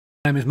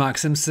My name is Mark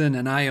Simpson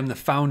and I am the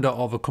founder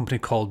of a company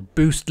called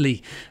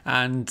Boostly,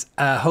 and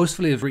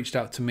Hostfully have reached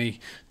out to me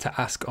to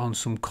ask on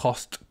some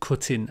cost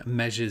cutting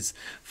measures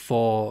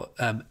for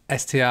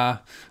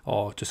STR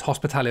or just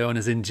hospitality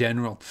owners in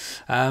general.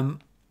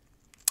 I'm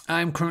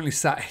currently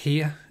sat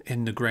here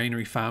in the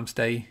Granary Farm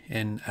Stay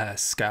in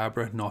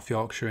Scarborough, North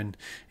Yorkshire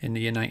in the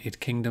United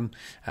Kingdom.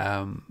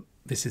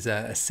 This is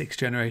a sixth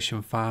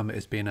generation farm. It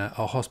has been a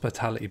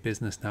hospitality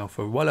business now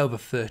for well over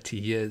 30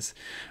 years,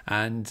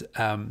 and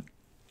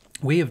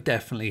we have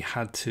definitely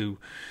had to,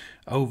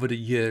 over the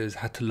years,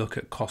 look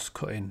at cost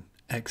cutting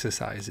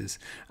exercises,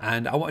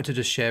 and I wanted to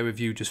just share with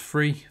you just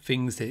 3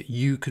 things that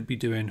you could be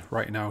doing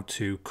right now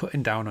to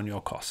cutting down on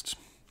your costs.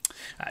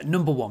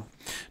 Number one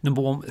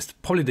is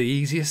probably the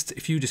easiest.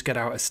 If you just get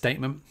out a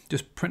statement,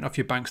 just print off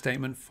your bank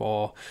statement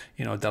for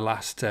the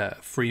last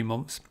 3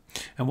 months,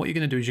 and what you're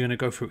going to do is you're going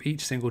to go through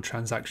each single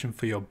transaction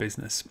for your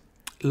business.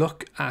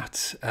 Look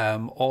at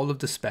all of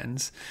the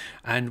spends,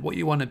 and what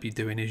you want to be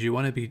doing is you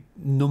want to be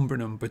numbering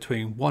them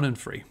between 1 and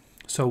 3.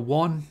 So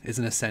 1 is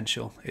an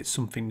essential. It's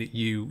something that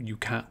you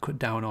can't cut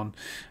down on.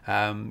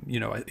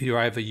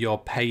 You're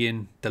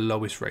paying the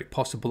lowest rate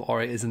possible,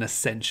 or it is an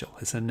essential.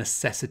 It's a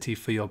necessity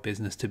for your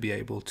business to be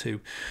able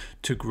to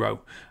grow.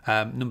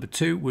 Number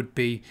 2 would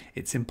be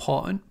it's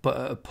important, but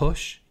at a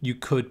push you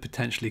could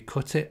potentially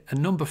cut it.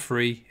 And number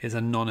 3 is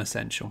a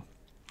non-essential.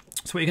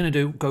 So what you're going to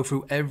do, go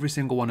through every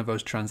single one of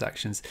those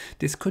transactions.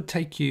 This could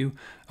take you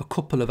a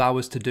couple of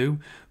hours to do,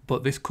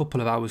 but this couple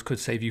of hours could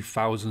save you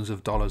thousands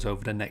of dollars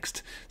over the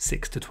next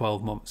 6 to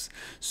 12 months.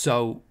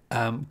 So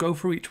go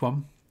through each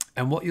one,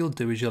 and what you'll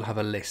do is you'll have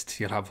a list.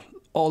 You'll have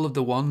all of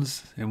the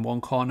 1s in one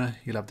corner,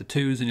 you'll have the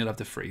 2s, and you'll have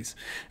the 3s.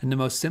 And the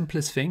most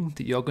simplest thing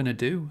that you're going to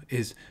do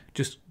is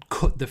just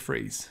cut the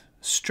 3s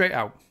straight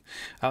out.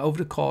 Over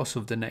the course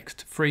of the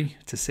next 3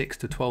 to 6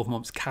 to 12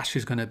 months, cash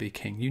is going to be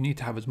king. You need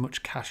to have as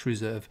much cash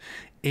reserve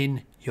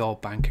in your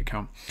bank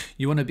account.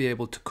 You want to be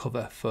able to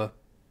cover for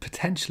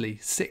potentially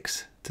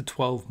 6 to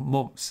 12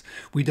 months.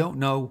 We don't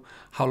know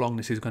how long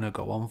this is going to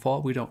go on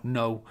for. We don't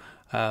know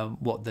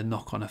what the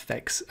knock-on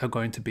effects are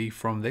going to be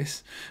from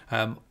this.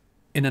 In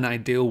an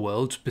ideal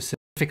world,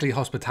 specifically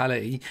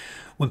hospitality,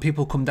 when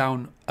people come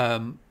down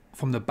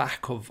from the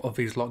back of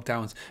these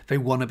lockdowns, they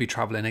want to be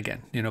traveling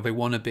again. They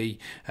want to be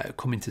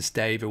coming to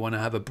stay. They want to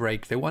have a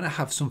break. They want to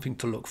have something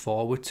to look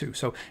forward to.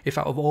 So if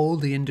out of all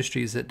the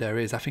industries that there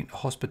is, I think the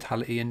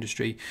hospitality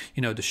industry,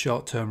 the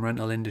short-term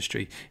rental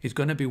industry is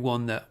going to be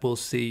one that will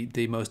see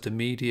the most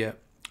immediate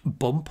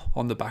bump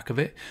on the back of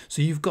it.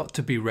 So you've got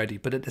to be ready,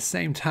 but at the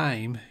same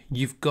time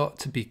you've got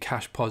to be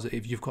cash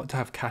positive. You've got to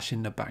have cash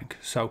in the bank.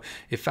 So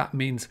if that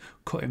means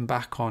cutting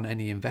back on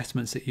any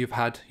investments that you've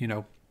had,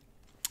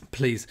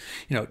 please,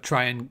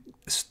 try and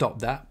stop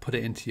that, put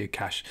it into your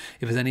cash.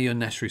 If there's any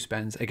unnecessary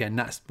spends, again,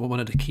 that's one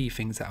of the key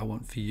things that I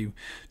want for you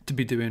to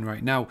be doing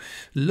right now.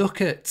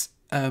 Look at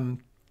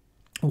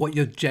what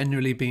you've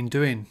generally been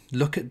doing.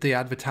 Look at the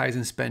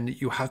advertising spend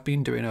that you have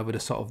been doing over the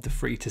sort of the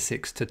 3 to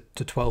 6 to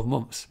 12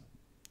 months.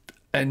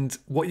 And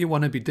what you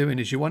want to be doing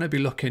is you want to be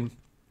looking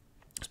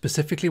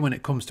specifically when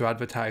it comes to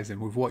advertising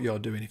with what you're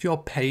doing. If you're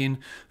paying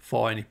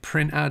for any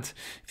print ads,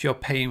 if you're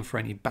paying for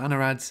any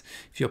banner ads,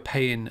 if you're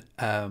paying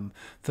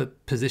for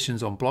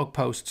positions on blog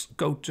posts,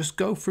 just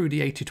go through the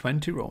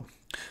 80-20 rule.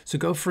 So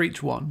go for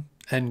each one,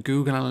 and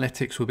Google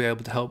Analytics will be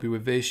able to help you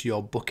with this.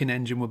 Your booking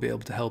engine will be able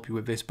to help you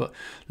with this. But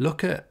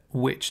look at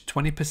which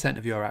 20%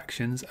 of your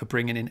actions are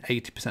bringing in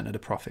 80% of the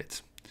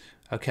profits.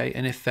 Okay,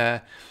 and if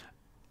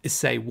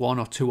say 1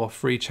 or 2 or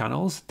 3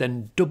 channels,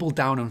 then double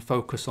down and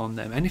focus on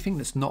them. Anything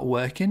that's not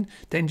working,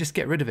 then just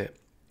get rid of it.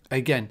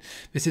 Again,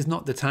 this is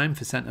not the time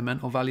for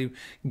sentimental value.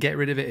 Get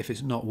rid of it if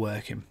it's not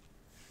working.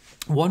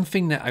 One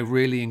thing that I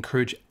really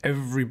encourage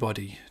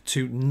everybody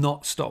to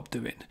not stop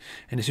doing,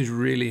 and this is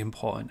really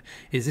important,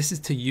 is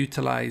to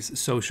utilize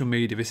social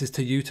media. This is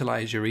to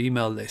utilize your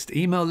email list.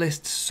 Email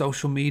lists,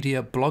 social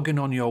media,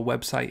 blogging on your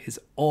website is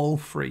all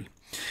free.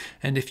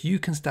 And if you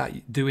can start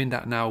doing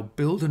that now,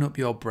 building up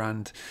your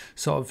brand,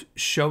 sort of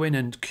showing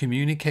and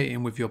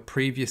communicating with your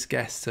previous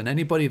guests and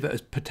anybody that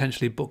has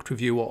potentially booked with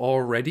you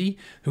already,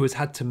 who has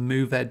had to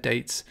move their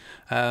dates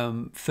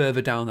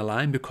further down the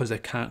line because they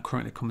can't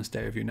currently come and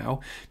stay with you now,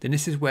 then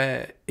this is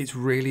where it's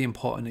really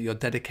important that you're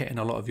dedicating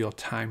a lot of your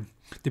time.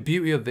 The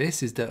beauty of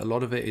this is that a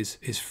lot of it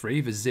is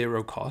free. There's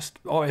zero cost,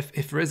 or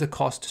if there is a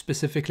cost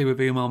specifically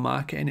with email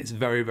marketing, it's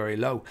very, very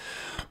low.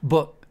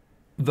 But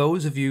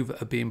those of you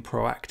that are being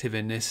proactive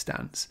in this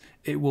stance,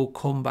 it will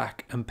come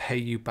back and pay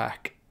you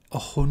back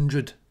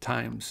 100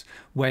 times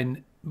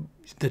when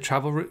the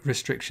travel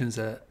restrictions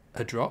are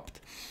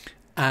dropped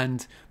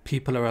and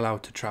people are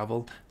allowed to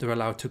travel. They're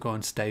allowed to go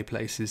and stay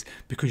places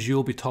because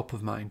you'll be top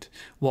of mind.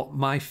 What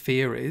my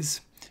fear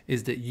is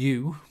that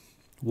you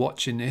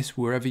watching this,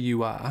 wherever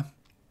you are,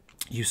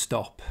 you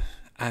stop.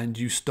 And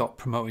you stop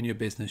promoting your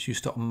business, you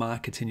stop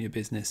marketing your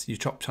business, you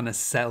stop trying to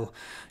sell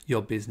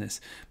your business,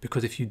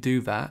 because if you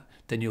do that,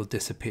 then you'll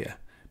disappear.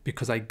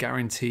 because I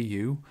guarantee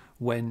you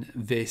when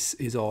this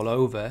is all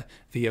over,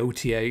 the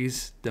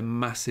OTAs, the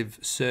massive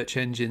search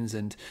engines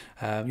and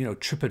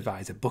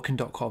TripAdvisor,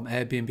 Booking.com,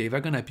 Airbnb, they're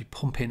going to be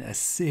pumping a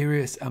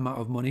serious amount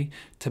of money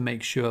to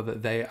make sure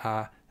that they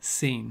are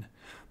seen.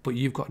 But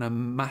you've got a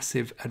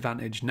massive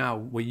advantage now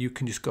where you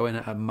can just go in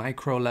at a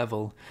micro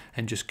level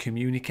and just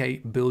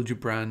communicate, build your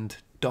brand,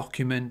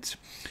 document,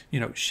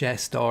 share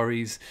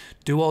stories,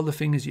 do all the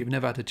things you've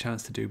never had a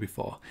chance to do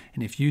before.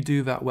 And if you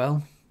do that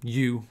well,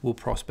 you will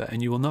prosper,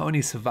 and you will not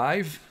only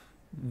survive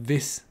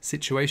this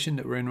situation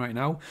that we're in right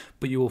now,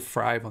 but you will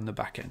thrive on the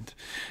back end.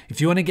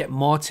 If you want to get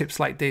more tips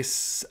like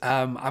this,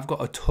 I've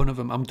got a ton of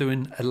them. I'm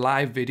doing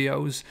live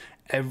videos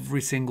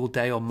every single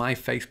day on my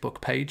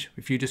Facebook page.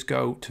 If you just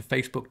go to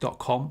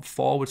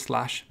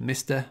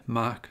facebook.com/Mr.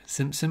 Mark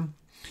Simpson,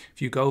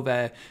 if you go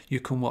there, you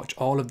can watch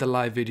all of the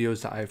live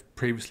videos that I've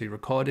previously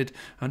recorded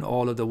and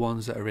all of the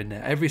ones that are in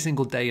there. Every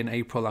single day in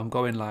April, I'm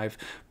going live,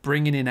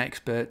 bringing in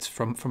experts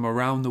from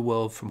around the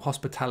world, from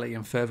hospitality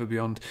and further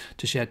beyond,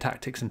 to share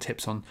tactics and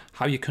tips on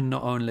how you can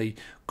not only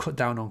cut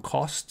down on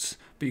costs,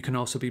 but you can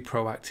also be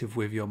proactive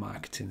with your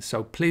marketing.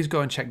 So please go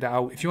and check that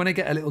out. If you want to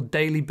get a little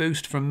daily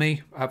boost from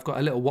me, I've got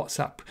a little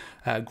WhatsApp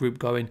group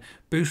going,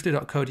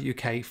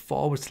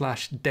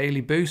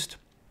 boostly.co.uk/daily boost.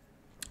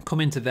 Come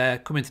into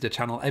the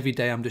channel. Every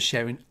day I'm just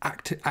sharing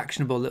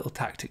actionable little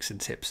tactics and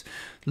tips.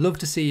 Love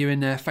to see you in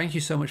there. Thank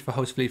you so much for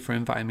Hostfully for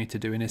inviting me to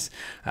doing this.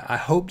 I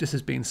hope this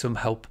has been some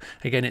help.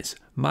 Again, it's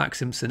Mark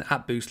Simpson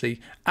at Boostly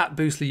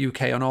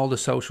UK on all the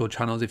social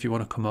channels if you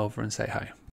want to come over and say hi.